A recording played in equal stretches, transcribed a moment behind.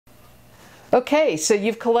Okay, so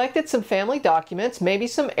you've collected some family documents, maybe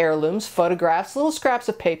some heirlooms, photographs, little scraps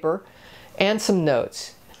of paper, and some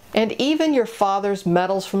notes. And even your father's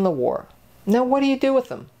medals from the war. Now what do you do with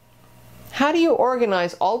them? How do you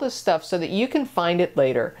organize all this stuff so that you can find it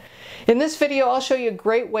later? In this video, I'll show you a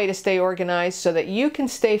great way to stay organized so that you can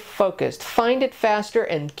stay focused, find it faster,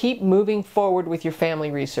 and keep moving forward with your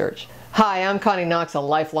family research. Hi, I'm Connie Knox, a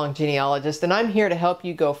lifelong genealogist, and I'm here to help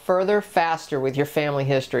you go further, faster with your family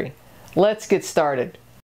history. Let's get started.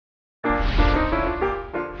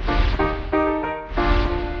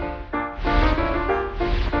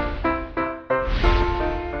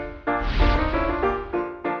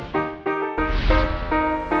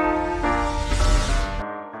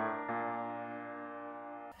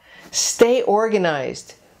 Stay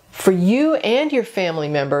organized. For you and your family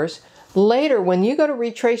members, later when you go to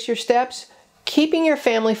retrace your steps, keeping your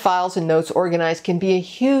family files and notes organized can be a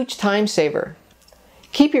huge time saver.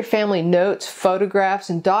 Keep your family notes, photographs,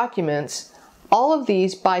 and documents, all of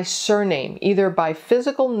these by surname, either by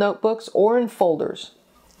physical notebooks or in folders.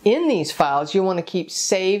 In these files, you want to keep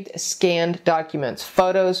saved, scanned documents,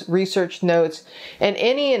 photos, research notes, and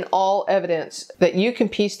any and all evidence that you can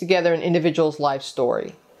piece together an individual's life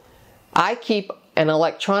story. I keep an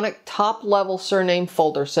electronic top-level surname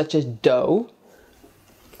folder such as Doe,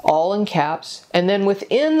 all in caps, and then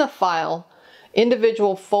within the file,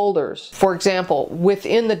 individual folders. For example,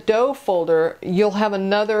 within the Doe folder, you'll have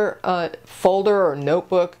another folder or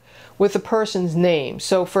notebook with the person's name.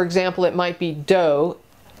 So for example, it might be Doe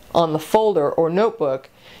on the folder or notebook,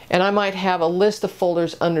 and I might have a list of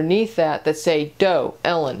folders underneath that that say Doe,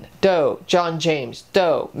 Ellen, Doe, John James,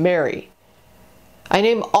 Doe, Mary. I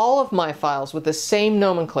name all of my files with the same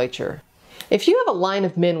nomenclature. If you have a line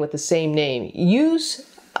of men with the same name, use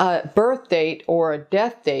a birth date or a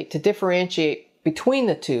death date to differentiate between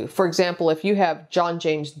the two. For example, if you have John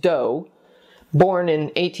James Doe, born in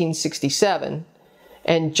 1867,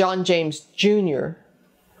 and John James Jr.,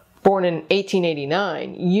 born in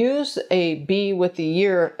 1889, use a B with the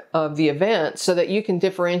year of the event so that you can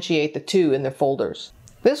differentiate the two in their folders.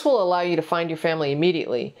 This will allow you to find your family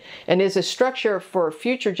immediately and is a structure for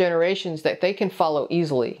future generations that they can follow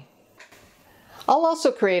easily. I'll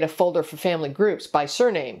also create a folder for family groups by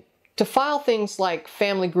surname to file things like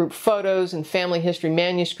family group photos and family history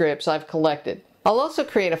manuscripts I've collected. I'll also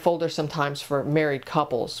create a folder sometimes for married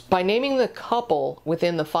couples. By naming the couple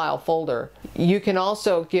within the file folder, you can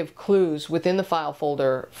also give clues within the file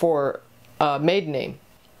folder for a maiden name.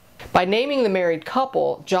 By naming the married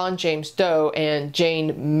couple, John James Doe and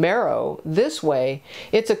Jane Merrow, this way,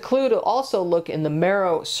 it's a clue to also look in the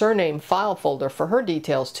Merrow surname file folder for her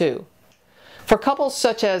details too. For couples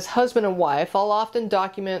such as husband and wife, I'll often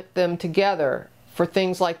document them together for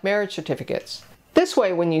things like marriage certificates. This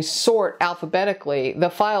way, when you sort alphabetically,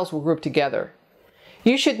 the files will group together.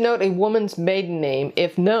 You should note a woman's maiden name,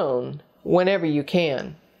 if known, whenever you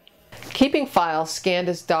can. Keeping files scanned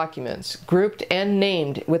as documents, grouped and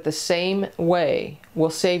named with the same way, will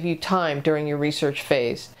save you time during your research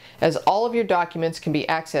phase, as all of your documents can be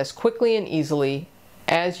accessed quickly and easily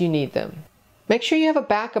as you need them. Make sure you have a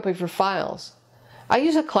backup of your files. I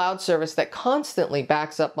use a cloud service that constantly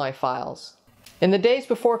backs up my files. In the days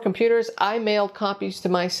before computers, I mailed copies to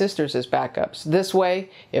my sisters as backups. This way,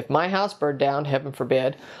 if my house burned down, heaven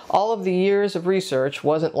forbid, all of the years of research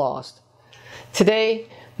wasn't lost. Today,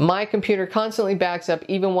 my computer constantly backs up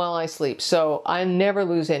even while I sleep, so I never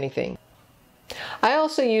lose anything. I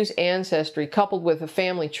also use Ancestry coupled with a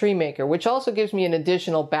family tree maker, which also gives me an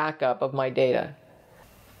additional backup of my data.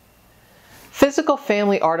 Physical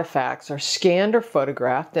family artifacts are scanned or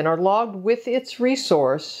photographed and are logged with its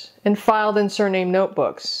resource and filed in surname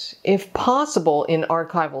notebooks, if possible in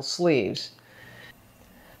archival sleeves.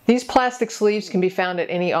 These plastic sleeves can be found at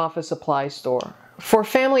any office supply store. For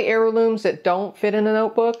family heirlooms that don't fit in a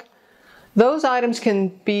notebook, those items can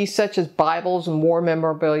be such as Bibles and war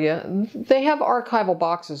memorabilia. They have archival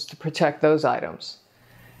boxes to protect those items.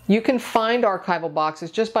 You can find archival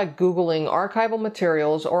boxes just by Googling archival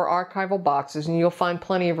materials or archival boxes, and you'll find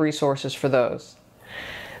plenty of resources for those.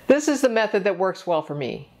 This is the method that works well for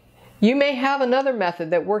me. You may have another method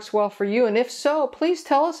that works well for you, and if so, please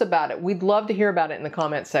tell us about it. We'd love to hear about it in the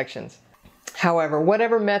comment sections. However,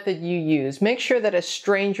 whatever method you use, make sure that a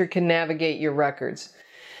stranger can navigate your records.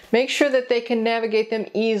 Make sure that they can navigate them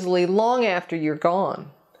easily long after you're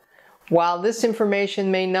gone. While this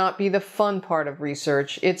information may not be the fun part of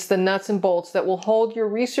research, it's the nuts and bolts that will hold your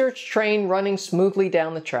research train running smoothly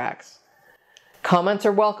down the tracks. Comments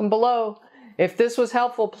are welcome below. If this was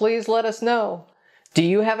helpful, please let us know. Do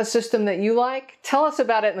you have a system that you like? Tell us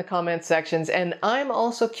about it in the comments sections, and I'm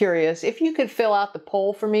also curious, if you could fill out the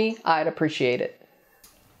poll for me, I'd appreciate it.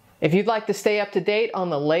 If you'd like to stay up to date on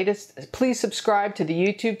the latest, please subscribe to the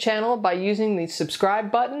YouTube channel by using the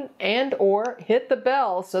subscribe button and/or hit the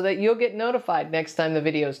bell so that you'll get notified next time the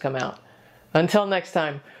videos come out. Until next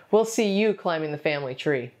time, we'll see you climbing the family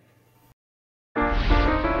tree.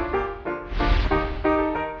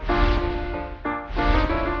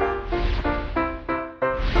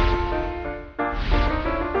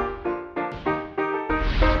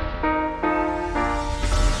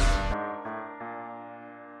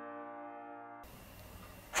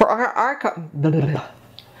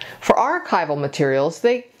 For archival materials,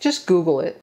 just Google it.